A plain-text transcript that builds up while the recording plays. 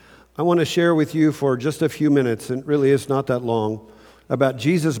I want to share with you for just a few minutes, and it really is not that long, about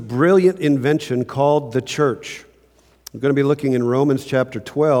Jesus' brilliant invention called the church. We're going to be looking in Romans chapter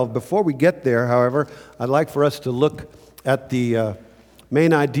 12. Before we get there, however, I'd like for us to look at the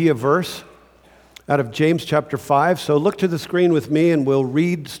main idea verse out of James chapter 5. So look to the screen with me and we'll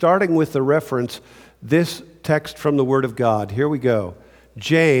read, starting with the reference, this text from the Word of God. Here we go.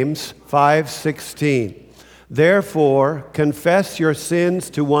 James 5:16. Therefore, confess your sins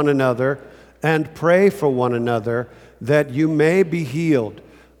to one another and pray for one another that you may be healed.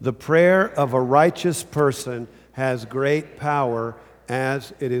 The prayer of a righteous person has great power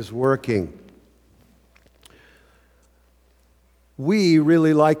as it is working. We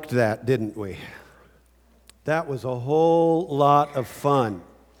really liked that, didn't we? That was a whole lot of fun,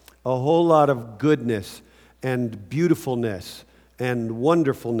 a whole lot of goodness and beautifulness and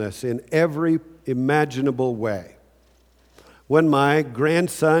wonderfulness in every imaginable way. When my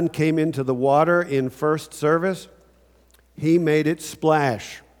grandson came into the water in first service, he made it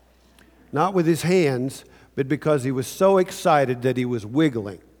splash. Not with his hands, but because he was so excited that he was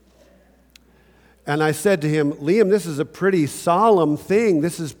wiggling. And I said to him, Liam, this is a pretty solemn thing.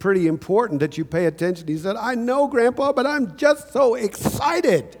 This is pretty important that you pay attention. He said, I know, Grandpa, but I'm just so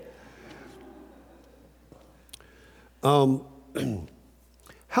excited.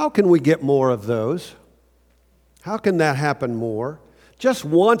 How can we get more of those? How can that happen more? Just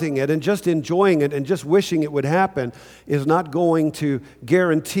wanting it and just enjoying it and just wishing it would happen is not going to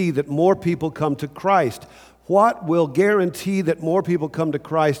guarantee that more people come to Christ. What will guarantee that more people come to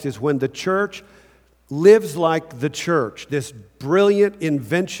Christ is when the church lives like the church, this brilliant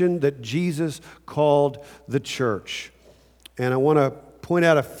invention that Jesus called the church. And I want to point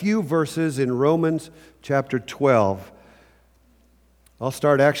out a few verses in Romans chapter 12. I'll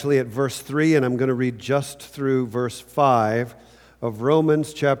start actually at verse 3, and I'm going to read just through verse 5 of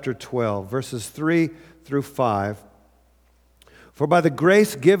Romans chapter 12, verses 3 through 5. For by the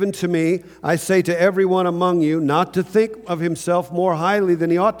grace given to me, I say to everyone among you, not to think of himself more highly than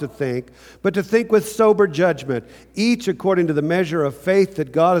he ought to think, but to think with sober judgment, each according to the measure of faith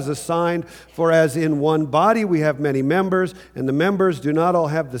that God has assigned. For as in one body we have many members, and the members do not all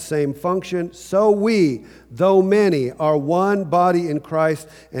have the same function, so we, though many, are one body in Christ,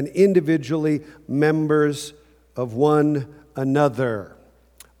 and individually members of one another.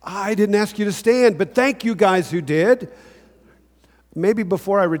 I didn't ask you to stand, but thank you guys who did. Maybe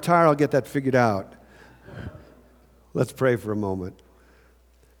before I retire, I'll get that figured out. Let's pray for a moment.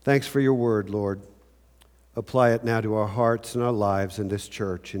 Thanks for your word, Lord. Apply it now to our hearts and our lives in this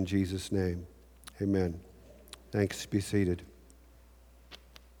church. In Jesus' name, amen. Thanks. Be seated.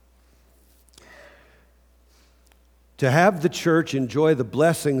 To have the church enjoy the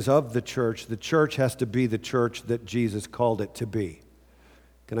blessings of the church has to be the church that Jesus called it to be.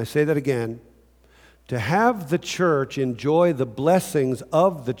 Can I say that again? To have the church enjoy the blessings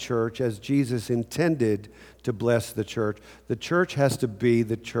of the church as Jesus intended to bless the church has to be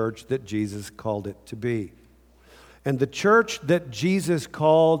the church that Jesus called it to be. And the church that Jesus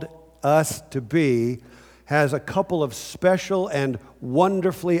called us to be has a couple of special and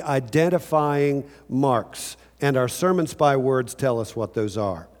wonderfully identifying marks. And our Sermons by Words tell us what those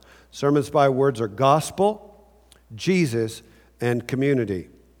are. Sermons by Words are gospel, Jesus, and community.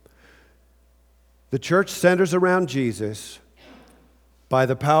 The church centers around Jesus by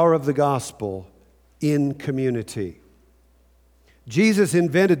the power of the gospel in community. Jesus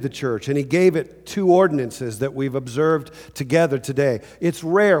invented the church, and he gave it two ordinances that we've observed together today. It's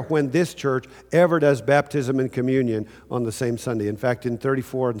rare when this church ever does baptism and communion on the same Sunday. In fact, in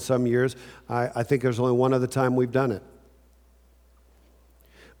 34 and some years, I think there's only one other time we've done it.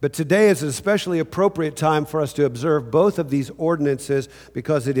 But today is an especially appropriate time for us to observe both of these ordinances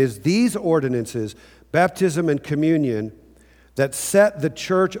because it is these ordinances, baptism and communion, that set the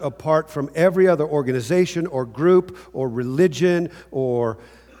church apart from every other organization or group or religion or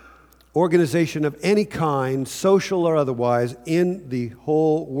organization of any kind, social or otherwise, in the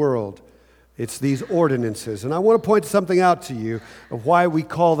whole world. It's these ordinances. And I want to point something out to you of why we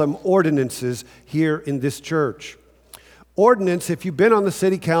call them ordinances here in this church. Ordinance, if you've been on the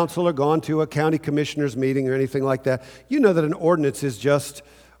city council or gone to a county commissioner's meeting or anything like that, you know that an ordinance is just,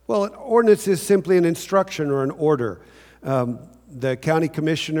 well, an ordinance is simply an instruction or an order. The county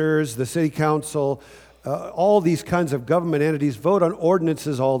commissioners, the city council, all these kinds of government entities vote on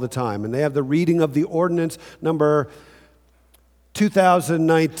ordinances all the time. And they have the reading of the ordinance number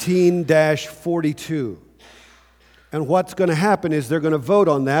 2019-42. And what's going to happen is they're going to vote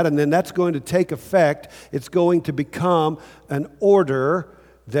on that, and then that's going to take effect. It's going to become an order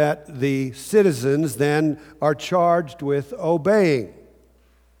that the citizens then are charged with obeying.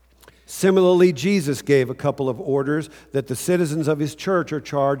 Similarly, Jesus gave a couple of orders that the citizens of his church are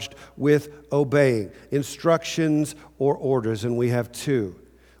charged with obeying, instructions or orders, and we have two.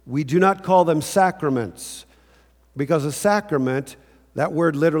 We do not call them sacraments, because a sacrament, that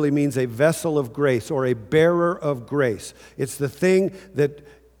word literally means a vessel of grace or a bearer of grace. It's the thing that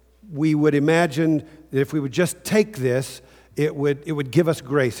we would imagine that if we would just take this, it would give us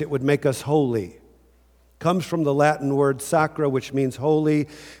grace, it would make us holy. Comes from the Latin word sacra, which means holy.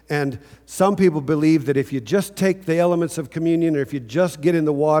 And some people believe that if you just take the elements of communion, or if you just get in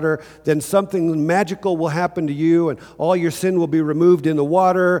the water, then something magical will happen to you, and all your sin will be removed in the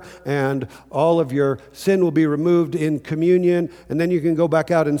water, and all of your sin will be removed in communion, and then you can go back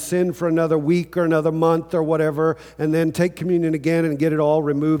out and sin for another week or another month or whatever, and then take communion again and get it all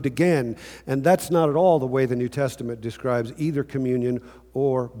removed again. And that's not at all the way the New Testament describes either communion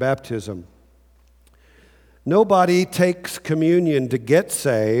or baptism. Nobody takes communion to get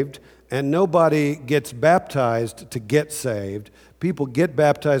saved, and nobody gets baptized to get saved. People get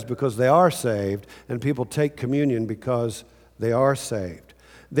baptized because they are saved, and people take communion because they are saved.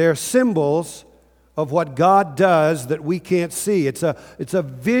 They're symbols of what God does that we can't see. It's a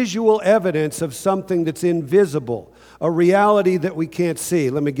visual evidence of something that's invisible, a reality that we can't see.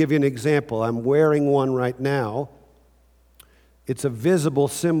 Let me give you an example. I'm wearing one right now. It's a visible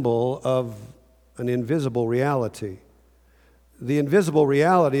symbol of an invisible reality. The invisible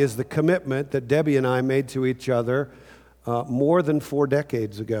reality is the commitment that Debbie and I made to each other more than 4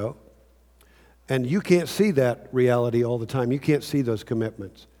 decades ago. And you can't see that reality all the time. You can't see those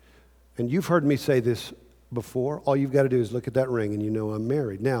commitments. And you've heard me say this before. All you've got to do is look at that ring and you know I'm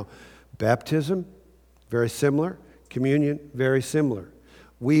married. Now, baptism, very similar. Communion, very similar.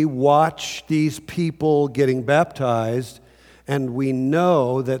 We watch these people getting baptized, and we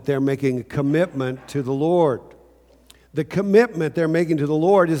know that they're making a commitment to the Lord. The commitment they're making to the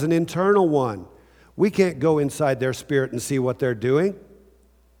Lord is an internal one. We can't go inside their spirit and see what they're doing,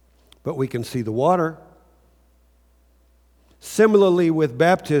 but we can see the water. Similarly with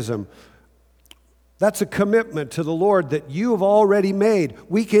baptism, that's a commitment to the Lord that you have already made.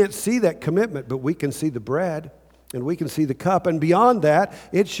 We can't see that commitment, but we can see the bread and we can see the cup. And beyond that,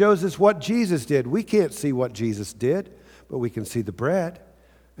 it shows us what Jesus did. We can't see what Jesus did, but we can see the bread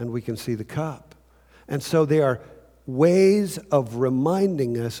and we can see the cup. And so they are ways of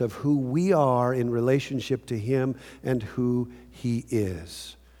reminding us of who we are in relationship to Him and who He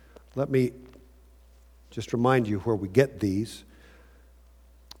is. Let me just remind you where we get these.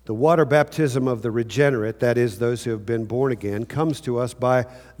 The water baptism of the regenerate, that is, those who have been born again, comes to us by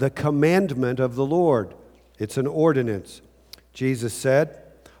the commandment of the Lord. It's an ordinance. Jesus said,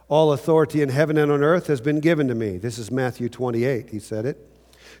 "All authority in heaven and on earth has been given to me." This is Matthew 28, He said it.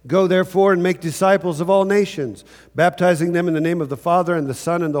 "Go therefore and make disciples of all nations, baptizing them in the name of the Father and the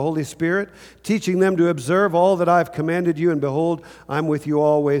Son and the Holy Spirit, teaching them to observe all that I have commanded you, and behold, I'm with you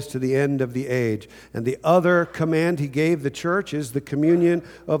always to the end of the age." And the other command He gave the church is the communion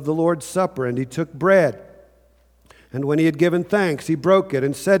of the Lord's Supper. And He took bread, and when He had given thanks, He broke it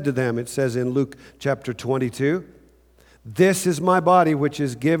and said to them, it says in Luke chapter 22, "This is my body which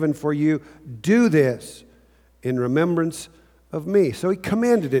is given for you. Do this in remembrance of me." So He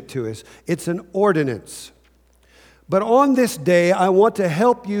commanded it to us. It's an ordinance. But on this day, I want to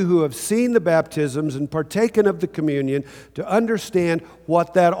help you who have seen the baptisms and partaken of the communion to understand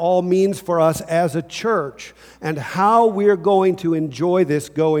what that all means for us as a church and how we're going to enjoy this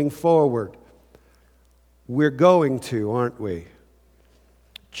going forward. We're going to, aren't we?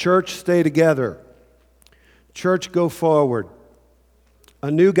 Church, stay together. Church, go forward.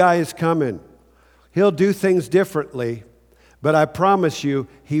 A new guy is coming. He'll do things differently, but I promise you,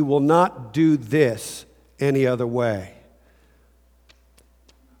 he will not do this any other way.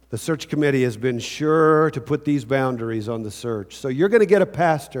 The search committee has been sure to put these boundaries on the search. So you're going to get a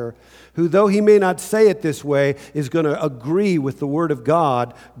pastor who, though he may not say it this way, is going to agree with the Word of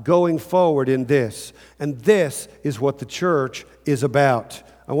God going forward in this. And this is what the church is about.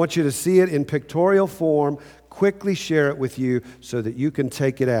 I want you to see it in pictorial form, quickly share it with you so that you can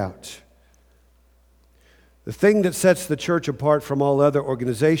take it out. The thing that sets the church apart from all other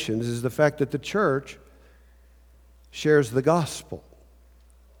organizations is the fact that the church shares the gospel.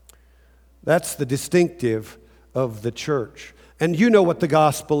 That's the distinctive of the church. And you know what the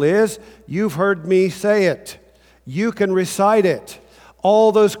gospel is. You've heard me say it. You can recite it.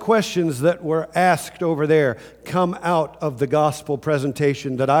 All those questions that were asked over there come out of the gospel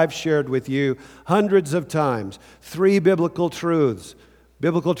presentation that I've shared with you hundreds of times. 3 biblical truths.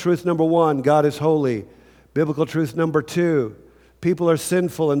 Biblical truth number 1, God is holy. Biblical truth number 2, people are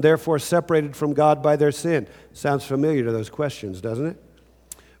sinful and therefore separated from God by their sin. Sounds familiar to those questions, doesn't it?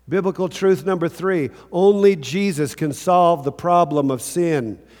 Biblical truth number 3, only Jesus can solve the problem of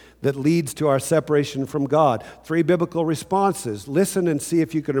sin that leads to our separation from God. 3 biblical responses. Listen and see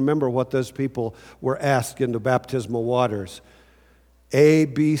if you can remember what those people were asked in the baptismal waters. A,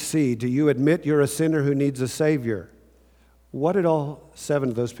 B, C. Do you admit you're a sinner who needs a Savior? What did all 7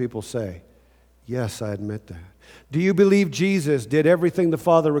 of those people say? Yes, I admit that. Do you believe Jesus did everything the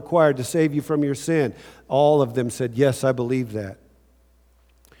Father required to save you from your sin? All of them said, yes, I believe that.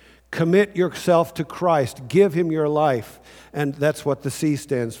 Commit yourself to Christ. Give Him your life. And that's what the C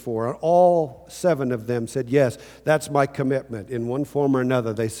stands for. And all 7 of them said, yes, that's my commitment. In one form or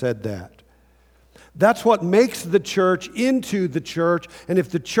another, they said that. That's what makes the church into the church. And if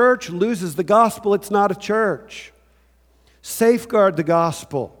the church loses the gospel, it's not a church. Safeguard the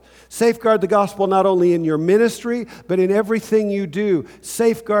gospel. Safeguard the gospel not only in your ministry, but in everything you do.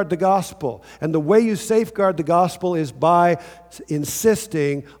 Safeguard the gospel. And the way you safeguard the gospel is by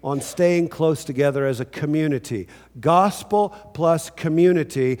insisting on staying close together as a community. Gospel plus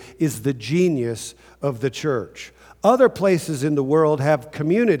community is the genius of the church. Other places in the world have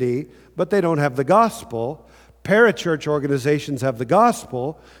community, but they don't have the gospel. Parachurch organizations have the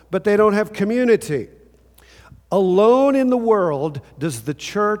gospel, but they don't have community. Alone in the world does the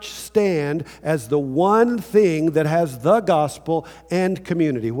church stand as the one thing that has the gospel and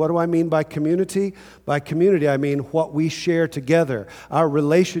community. What do I mean by community? By community, I mean what we share together, our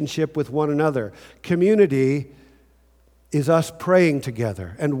relationship with one another. Community is us praying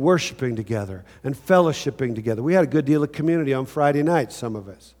together and worshiping together and fellowshipping together. We had a good deal of community on Friday night, some of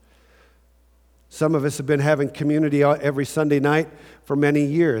us. Some of us have been having community every Sunday night for many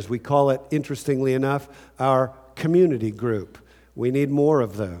years. We call it, interestingly enough, our community group. We need more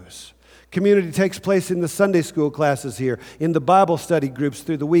of those. Community takes place in the Sunday school classes here, in the Bible study groups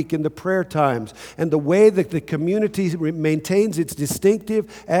through the week, in the prayer times. And the way that the community maintains its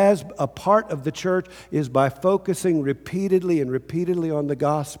distinctive as a part of the church is by focusing repeatedly and repeatedly on the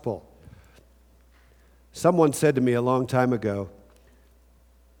gospel. Someone said to me a long time ago,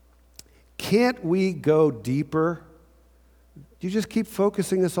 can't we go deeper? You just keep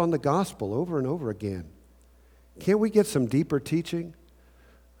focusing us on the gospel over and over again. Can't we get some deeper teaching?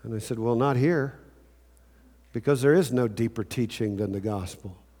 And I said, well, not here, because there is no deeper teaching than the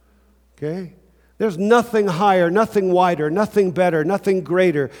gospel. Okay? There's nothing higher, nothing wider, nothing better, nothing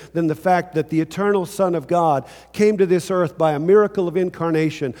greater than the fact that the eternal Son of God came to this earth by a miracle of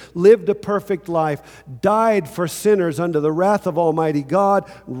incarnation, lived a perfect life, died for sinners under the wrath of Almighty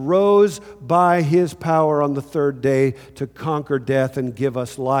God, rose by His power on the 3rd day to conquer death and give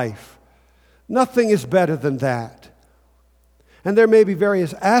us life. Nothing is better than that. And there may be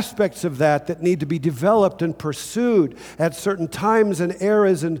various aspects of that that need to be developed and pursued at certain times and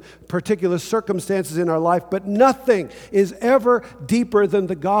eras and particular circumstances in our life, but nothing is ever deeper than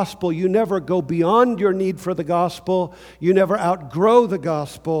the gospel. You never go beyond your need for the gospel. You never outgrow the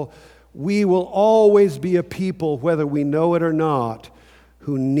gospel. We will always be a people, whether we know it or not,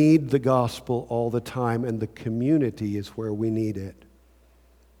 who need the gospel all the time, and the community is where we need it.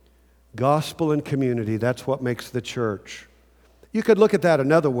 Gospel and community, that's what makes the church. You could look at that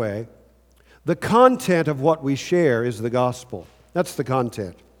another way. The content of what we share is the gospel. That's the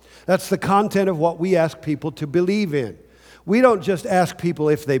content. That's the content of what we ask people to believe in. We don't just ask people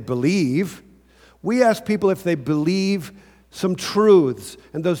if they believe. We ask people if they believe some truths,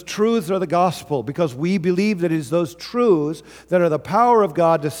 and those truths are the gospel, because we believe that it is those truths that are the power of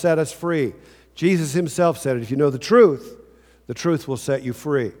God to set us free. Jesus Himself said it, if you know the truth will set you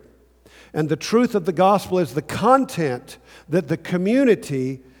free. And the truth of the gospel is the content that the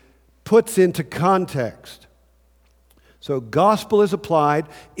community puts into context. So gospel is applied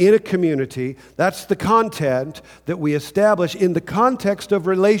in a community. That's the content that we establish in the context of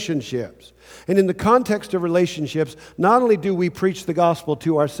relationships. And in the context of relationships, not only do we preach the gospel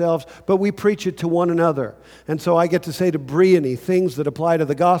to ourselves, but we preach it to one another. And so I get to say to Brianne things that apply to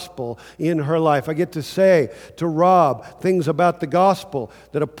the gospel in her life. I get to say to Rob things about the gospel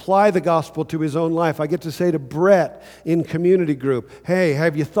that apply the gospel to his own life. I get to say to Brett in community group, hey,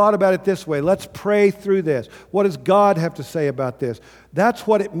 have you thought about it this way? Let's pray through this. What does God have to say about this? That's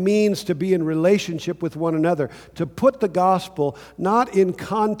what it means to be in relationship with one another, to put the gospel not in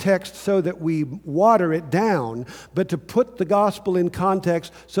context so that we water it down, but to put the gospel in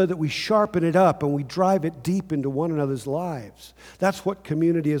context so that we sharpen it up and we drive it deep into one another's lives. That's what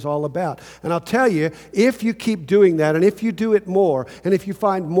community is all about. And I'll tell you, if you keep doing that, and if you do it more, and if you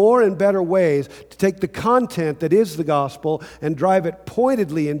find more and better ways to take the content that is the gospel and drive it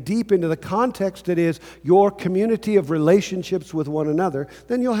pointedly and deep into the context that is your community of relationships with one another,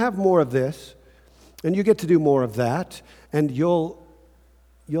 then you'll have more of this, and you get to do more of that, and you'll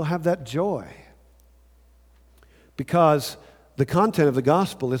you'll have that joy. Because the content of the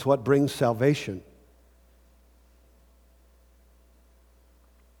gospel is what brings salvation.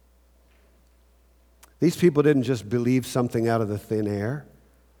 These people didn't just believe something out of the thin air.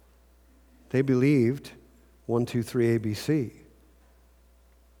 They believed 1, 2, 3 ABC.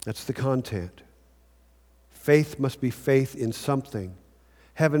 That's the content. Faith must be faith in something.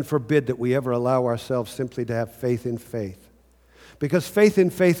 Heaven forbid that we ever allow ourselves simply to have faith in faith. Because faith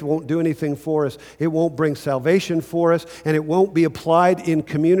in faith won't do anything for us. It won't bring salvation for us, and it won't be applied in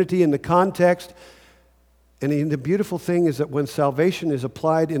community, in the context. And the beautiful thing is that when salvation is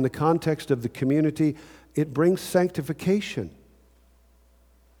applied in the context of the community, it brings sanctification.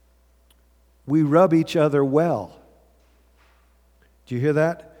 We rub each other well. Do you hear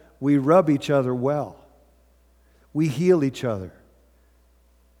that? We rub each other well. We heal each other.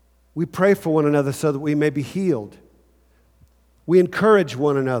 We pray for one another so that we may be healed. We encourage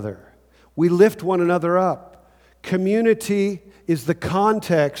one another. We lift one another up. Community is the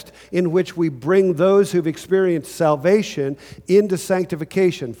context in which we bring those who've experienced salvation into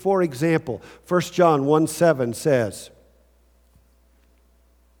sanctification. For example, 1 John 1:7 says,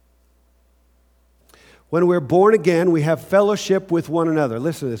 when we're born again, we have fellowship with one another.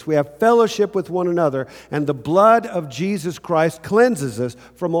 Listen to this. We have fellowship with one another, and the blood of Jesus Christ cleanses us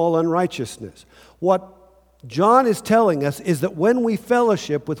from all unrighteousness. What John is telling us is that when we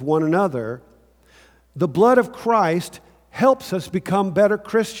fellowship with one another, the blood of Christ helps us become better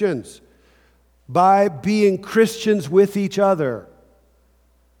Christians by being Christians with each other.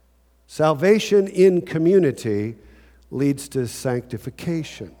 Salvation in community leads to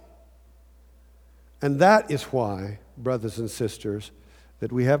sanctification. And that is why, brothers and sisters,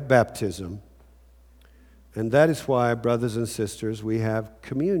 that we have baptism. And that is why, brothers and sisters, we have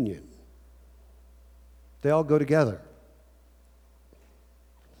communion. They all go together.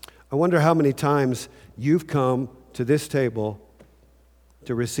 I wonder how many times you've come to this table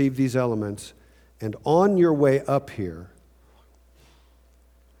to receive these elements, and on your way up here,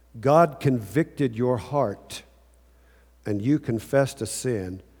 God convicted your heart, and you confessed a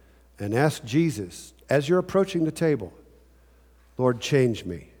sin, and asked Jesus, as you're approaching the table, Lord, change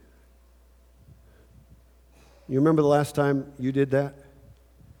me. You remember the last time you did that?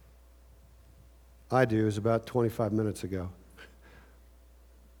 I do. It was about 25 minutes ago.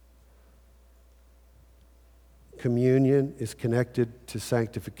 Communion is connected to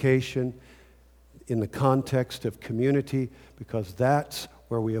sanctification in the context of community, because that's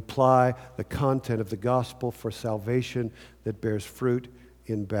where we apply the content of the gospel for salvation that bears fruit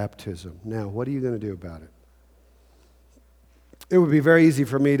in baptism. Now, what are you going to do about it? It would be very easy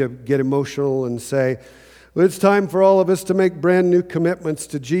for me to get emotional and say, well, it's time for all of us to make brand new commitments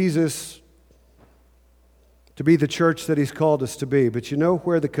to Jesus, to be the church that He's called us to be. But you know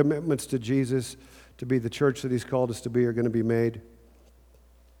where the commitments to Jesus, to be the church that He's called us to be, are going to be made?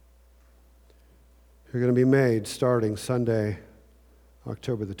 They're going to be made starting Sunday,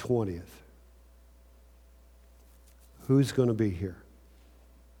 October the 20th. Who's going to be here?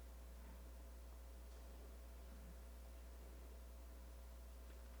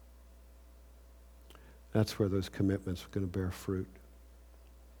 That's where those commitments are going to bear fruit.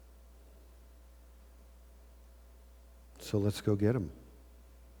 So let's go get them.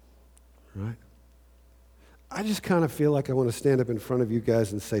 Right? I just kind of feel like I want to stand up in front of you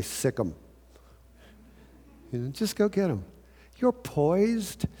guys and say, sick 'em. You know, just go get them. You're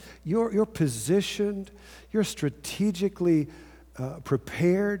poised. You're positioned. You're strategically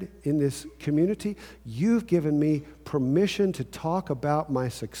prepared in this community. You've given me permission to talk about my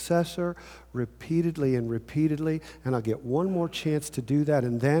successor repeatedly and repeatedly, and I'll get one more chance to do that,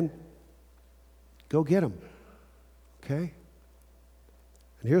 and then go get them. Okay?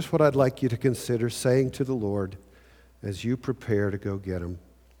 And here's what I'd like you to consider saying to the Lord as you prepare to go get them.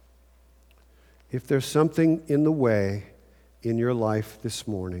 If there's something in the way in your life this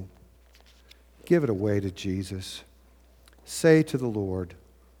morning, give it away to Jesus. Say to the Lord,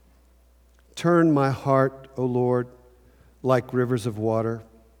 turn my heart, O Lord, like rivers of water.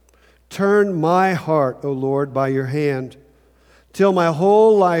 Turn my heart, O Lord, by your hand, till my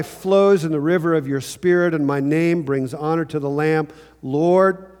whole life flows in the river of your Spirit and my name brings honor to the Lamb.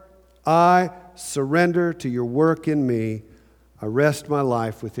 Lord, I surrender to your work in me. I rest my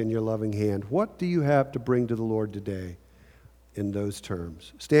life within your loving hand. What do you have to bring to the Lord today in those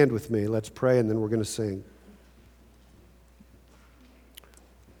terms? Stand with me. Let's pray, and then we're going to sing.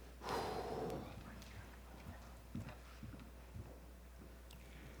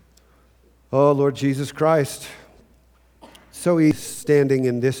 Oh, Lord Jesus Christ, so easy standing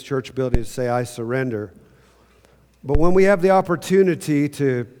in this church building to say, I surrender. But when we have the opportunity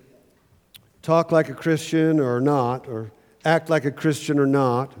to talk like a Christian or not, or act like a Christian or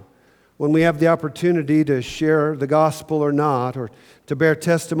not, when we have the opportunity to share the gospel or not, or to bear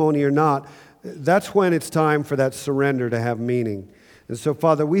testimony or not, that's when it's time for that surrender to have meaning. And so,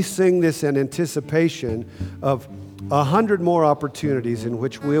 Father, we sing this in anticipation of 100 more opportunities in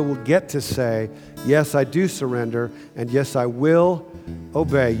which we will get to say, yes, I do surrender, and yes, I will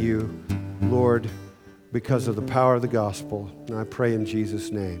obey you, Lord, because of the power of the gospel. And I pray in Jesus'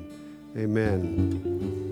 name, amen.